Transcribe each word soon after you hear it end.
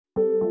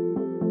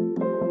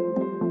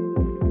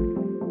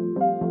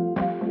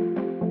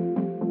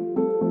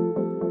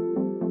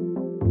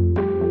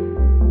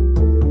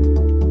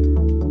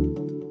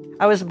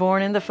I was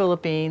born in the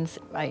Philippines.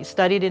 I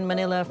studied in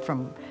Manila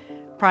from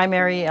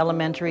primary,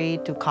 elementary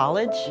to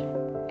college.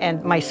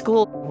 And my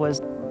school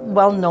was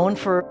well known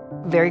for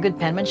very good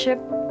penmanship.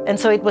 And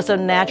so it was a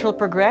natural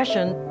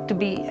progression to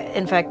be,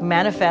 in fact,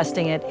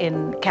 manifesting it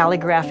in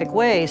calligraphic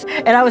ways.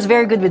 And I was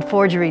very good with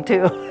forgery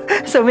too.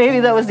 So maybe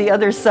that was the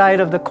other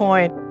side of the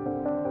coin.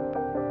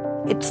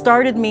 It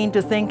started me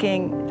into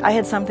thinking I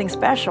had something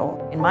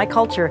special. In my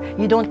culture,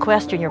 you don't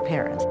question your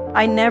parents.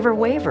 I never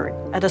wavered.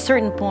 At a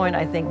certain point,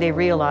 I think they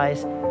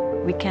realized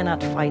we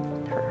cannot fight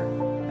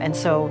her. And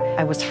so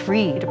I was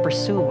free to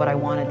pursue what I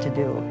wanted to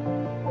do.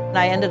 And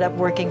I ended up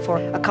working for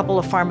a couple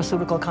of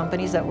pharmaceutical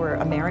companies that were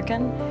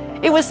American.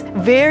 It was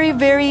very,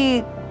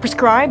 very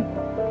prescribed,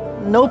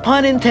 no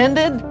pun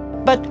intended,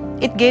 but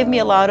it gave me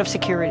a lot of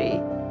security.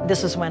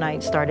 This is when I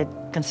started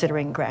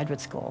considering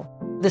graduate school.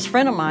 This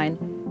friend of mine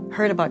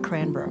heard about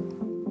Cranbrook,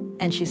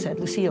 and she said,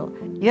 Lucille,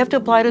 you have to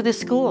apply to this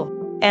school.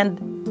 And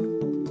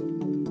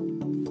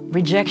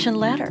rejection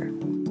letter.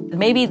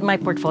 Maybe my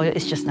portfolio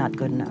is just not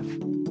good enough.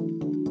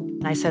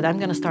 I said, I'm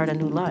going to start a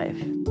new life.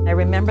 I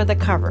remember the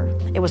cover.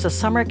 It was a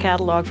summer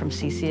catalog from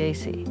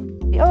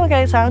CCAC. Oh,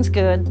 okay, sounds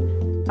good.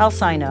 I'll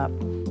sign up.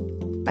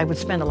 I would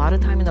spend a lot of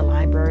time in the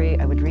library.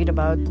 I would read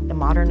about the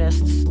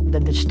modernists,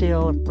 the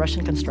Lucille,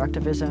 Russian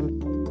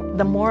constructivism.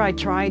 The more I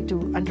tried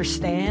to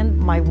understand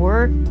my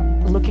work,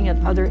 looking at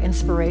other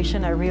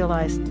inspiration, I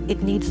realized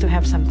it needs to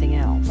have something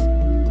else.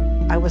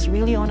 I was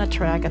really on a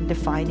track at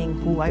defining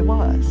who I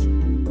was.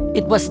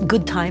 It was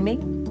good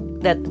timing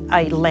that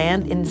I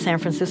land in San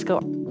Francisco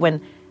when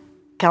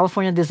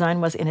California design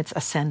was in its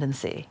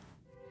ascendancy.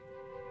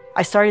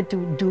 I started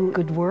to do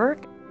good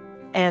work,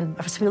 and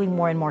I was feeling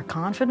more and more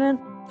confident.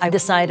 I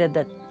decided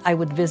that I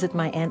would visit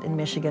my aunt in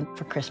Michigan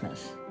for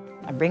Christmas.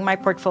 I bring my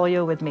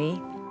portfolio with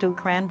me to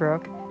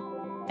Cranbrook,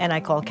 and I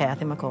called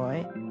Kathy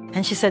McCoy.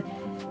 And she said,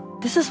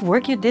 this is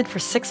work you did for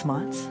 6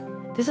 months.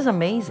 This is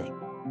amazing.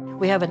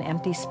 We have an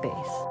empty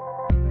space.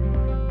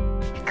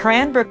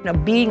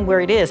 Cranbrook, being where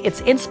it is, its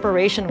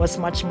inspiration was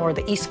much more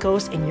the East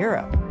Coast in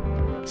Europe.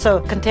 So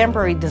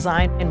contemporary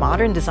design and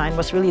modern design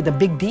was really the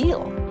big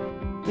deal.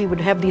 We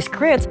would have these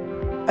crits.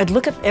 I'd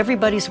look at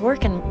everybody's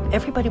work and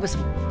everybody was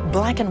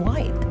black and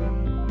white.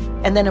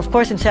 And then of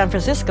course in San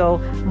Francisco,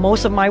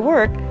 most of my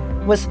work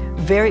was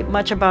very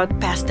much about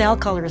pastel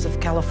colors of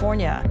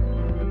California.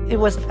 It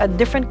was a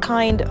different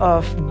kind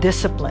of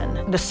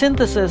discipline. The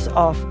synthesis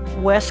of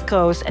West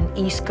Coast and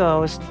East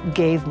Coast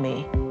gave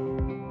me.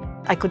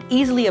 I could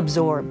easily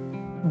absorb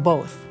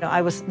both.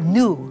 I was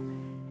new,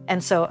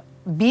 and so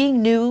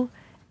being new,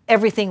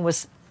 everything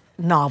was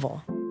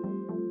novel.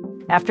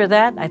 After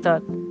that, I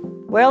thought,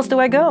 where else do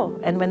I go?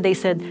 And when they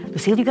said,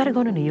 Lucille, you gotta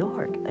go to New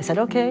York. I said,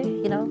 okay,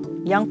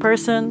 young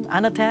person,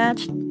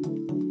 unattached.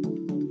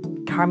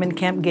 Carmen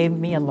Kemp gave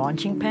me a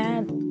launching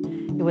pad.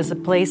 It was a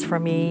place for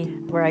me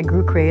where I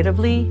grew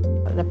creatively.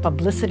 The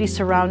publicity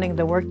surrounding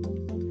the work,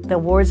 the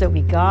awards that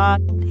we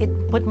got, it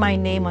put my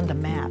name on the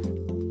map.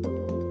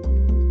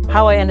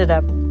 How I ended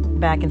up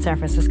back in San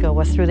Francisco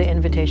was through the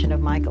invitation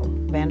of Michael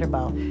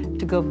Vanderbilt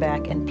to go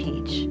back and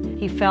teach.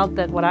 He felt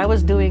that what I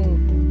was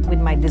doing with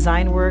my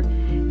design work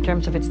in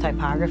terms of its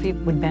typography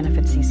would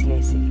benefit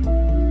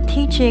CCAC.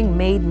 Teaching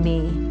made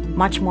me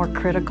much more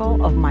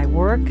critical of my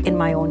work in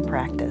my own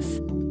practice.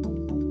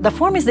 The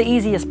form is the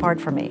easiest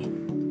part for me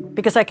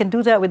because I can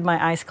do that with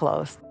my eyes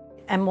closed.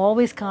 I'm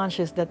always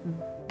conscious that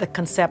the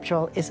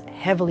conceptual is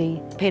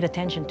heavily paid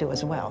attention to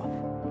as well.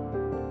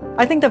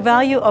 I think the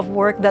value of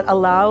work that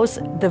allows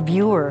the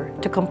viewer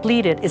to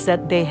complete it is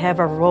that they have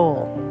a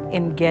role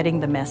in getting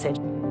the message.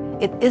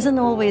 It isn't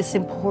always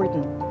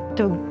important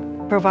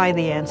to provide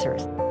the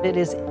answers. It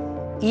is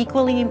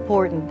equally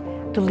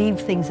important to leave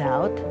things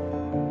out.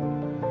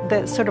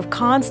 The sort of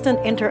constant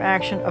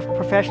interaction of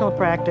professional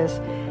practice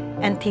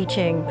and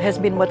teaching has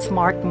been what's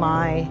marked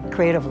my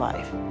creative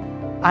life.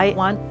 I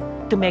want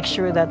to make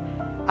sure that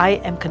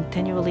I am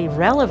continually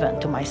relevant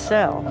to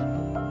myself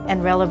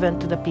and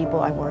relevant to the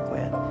people I work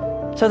with.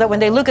 So that when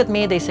they look at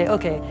me, they say,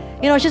 okay,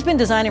 she's been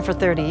designing for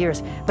 30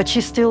 years, but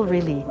she's still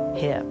really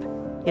hip.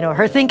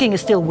 Her thinking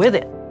is still with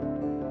it.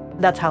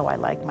 That's how I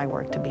like my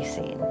work to be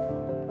seen,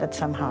 that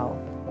somehow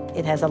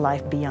it has a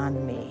life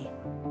beyond me.